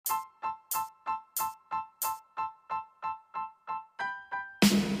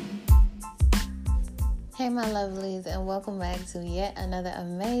Hey, my lovelies, and welcome back to yet another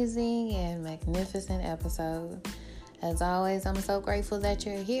amazing and magnificent episode. As always, I'm so grateful that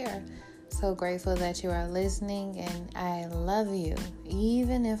you're here. So grateful that you are listening, and I love you,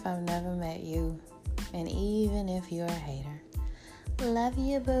 even if I've never met you, and even if you're a hater. Love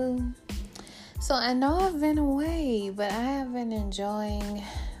you, boo. So I know I've been away, but I have been enjoying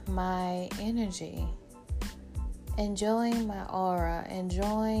my energy, enjoying my aura,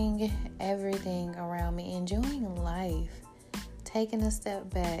 enjoying everything around me, enjoying life, taking a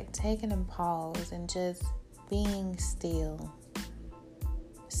step back, taking a pause, and just being still,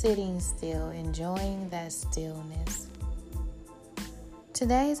 sitting still, enjoying that stillness.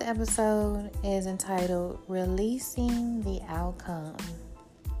 Today's episode is entitled Releasing the Outcome.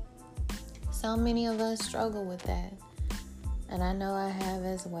 So many of us struggle with that, and I know I have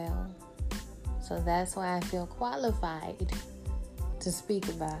as well. So that's why I feel qualified to speak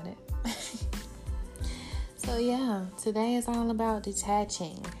about it. So yeah, today is all about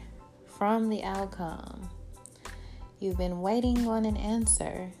detaching from the outcome. You've been waiting on an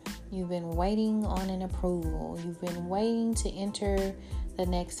answer. You've been waiting on an approval. You've been waiting to enter the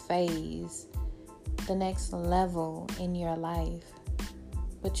next phase, the next level in your life.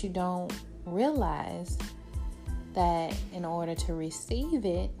 But you don't realize that in order to receive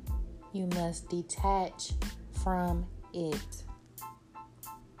it, you must detach from it.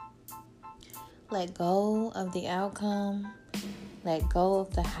 Let go of the outcome. Let go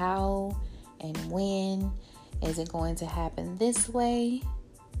of the how and when. Is it going to happen this way?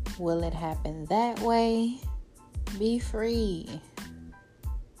 Will it happen that way? Be free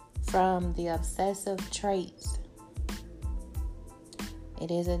from the obsessive traits.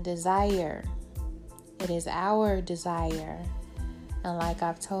 It is a desire. It is our desire. And like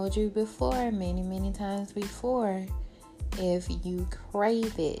I've told you before, many times before, if you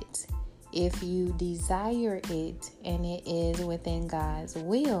crave it, if you desire it, and it is within God's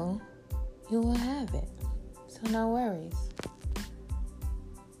will, you will have it. So no worries.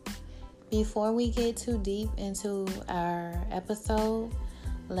 Before we get too deep into our episode,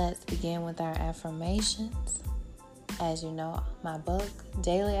 let's begin with our affirmations. As you know, my book,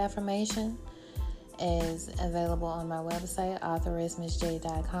 Daily Affirmation, is available on my website,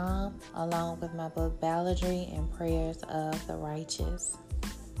 authoressmissj.com, along with my book, Balladry and Prayers of the Righteous.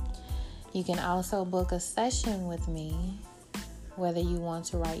 You can also book a session with me, whether you want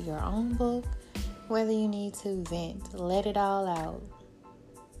to write your own book, whether you need to vent, let it all out,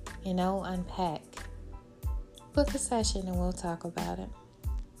 unpack. Book a session and we'll talk about it.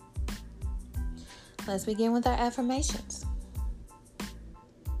 Let's begin with our affirmations.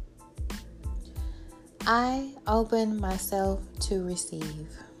 I open myself to receive.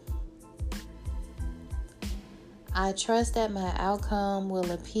 I trust that my outcome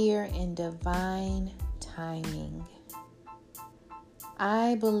will appear in divine timing.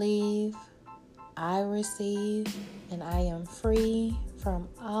 I believe, I receive, and I am free from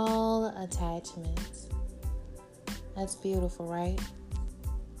all attachments. That's beautiful, right?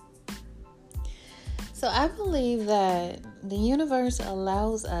 So I believe that the universe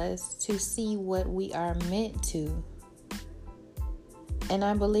allows us to see what we are meant to. And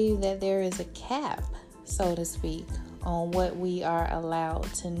I believe that there is a cap, so to speak, on what we are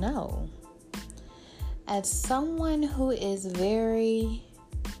allowed to know. As someone who is very,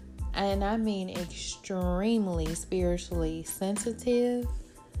 and I mean extremely spiritually sensitive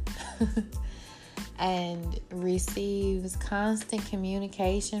and receives constant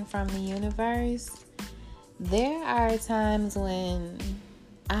communication from the universe, there are times when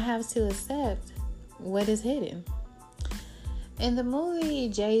I have to accept what is hidden. In the movie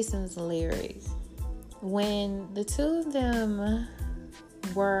Jason's Lyrics, when the two of them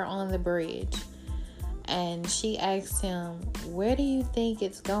were on the bridge and she asked him, "Where do you think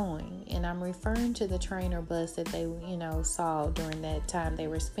it's going?" And I'm referring to the train or bus that they, saw during that time they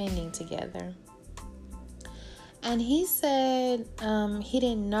were spending together. And he said he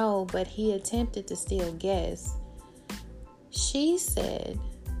didn't know, but he attempted to still guess. She said,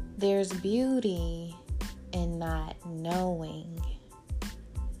 "There's beauty in not knowing.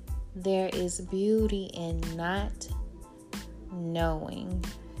 There is beauty in not knowing."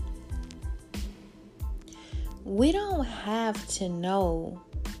 We don't have to know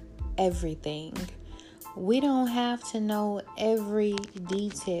everything. We don't have to know every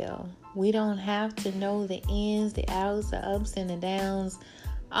detail. We don't have to know the ins, the outs, the ups and the downs.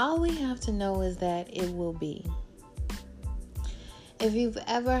 All we have to know is that it will be. If you've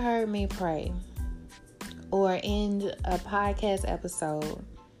ever heard me pray or end a podcast episode,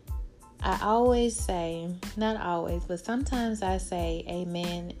 I always say, not always, but sometimes I say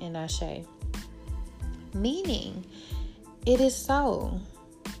amen and ashe. Meaning, it is so.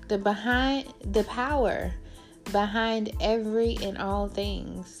 The power behind every and all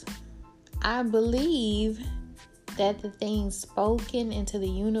things. I believe that the things spoken into the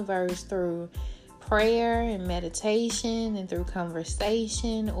universe through prayer and meditation and through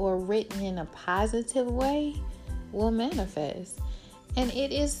conversation or written in a positive way will manifest. And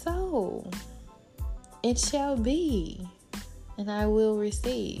it is so. It shall be. And I will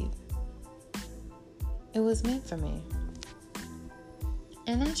receive. It was meant for me.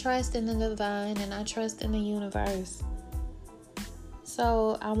 And I trust in the divine and I trust in the universe.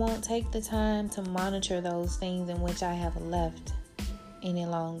 So I won't take the time to monitor those things in which I have left any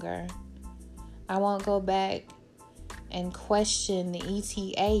longer. I won't go back and question the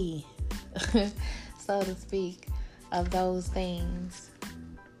ETA, so to speak, of those things.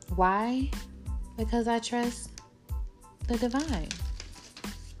 Why? Because I trust the divine.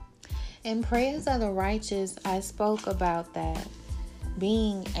 In Prayers of the Righteous, I spoke about that.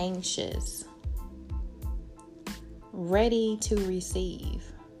 Being anxious, ready to receive.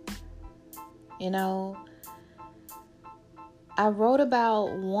 I wrote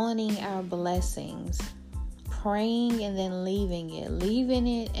about wanting our blessings, praying and then leaving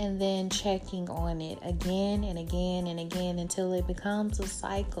it and then checking on it again and again and again until it becomes a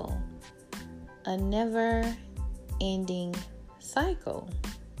cycle, a never-ending cycle,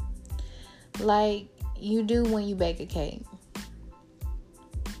 like you do when you bake a cake.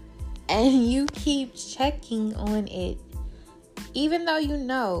 And you keep checking on it, even though you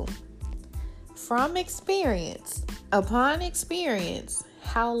know from experience, upon experience,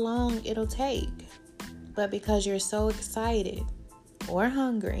 how long it'll take. But because you're so excited or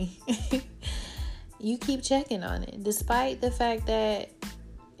hungry, you keep checking on it, despite the fact that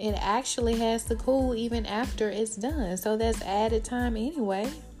it actually has to cool even after it's done. So that's added time anyway.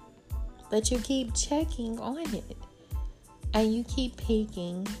 But you keep checking on it. And you keep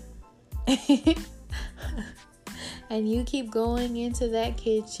peeking. And you keep going into that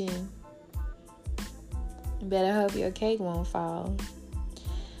kitchen. You better hope your cake won't fall.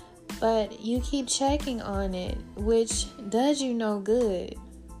 But you keep checking on it, which does you no good,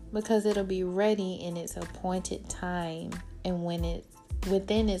 because it'll be ready in its appointed time and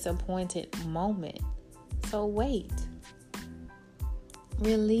within its appointed moment. So wait.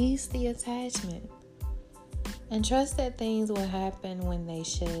 Release the attachment and trust that things will happen when they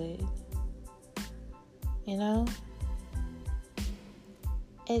should.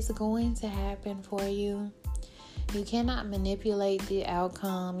 It's going to happen for you. You cannot manipulate the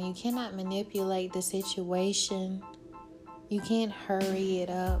outcome. You cannot manipulate the situation. You can't hurry it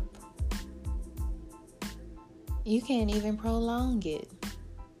up. You can't even prolong it.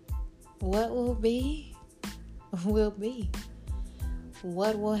 What will be, will be.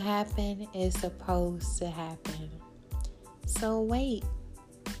 What will happen is supposed to happen. So wait.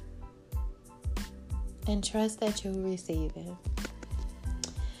 And trust that you'll receive it.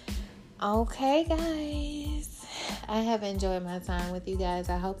 Okay, guys. I have enjoyed my time with you guys.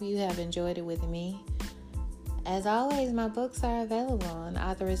 I hope you have enjoyed it with me. As always, my books are available on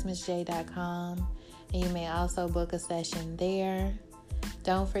authorismissj.com. And you may also book a session there.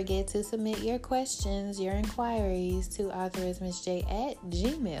 Don't forget to submit your questions, your inquiries to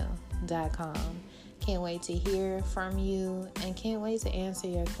authorismissj@gmail.com. Can't wait to hear from you and can't wait to answer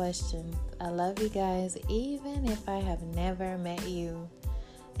your questions. I love you guys, even if I have never met you.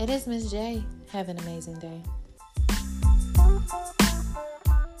 It is Miss J. Have an amazing day.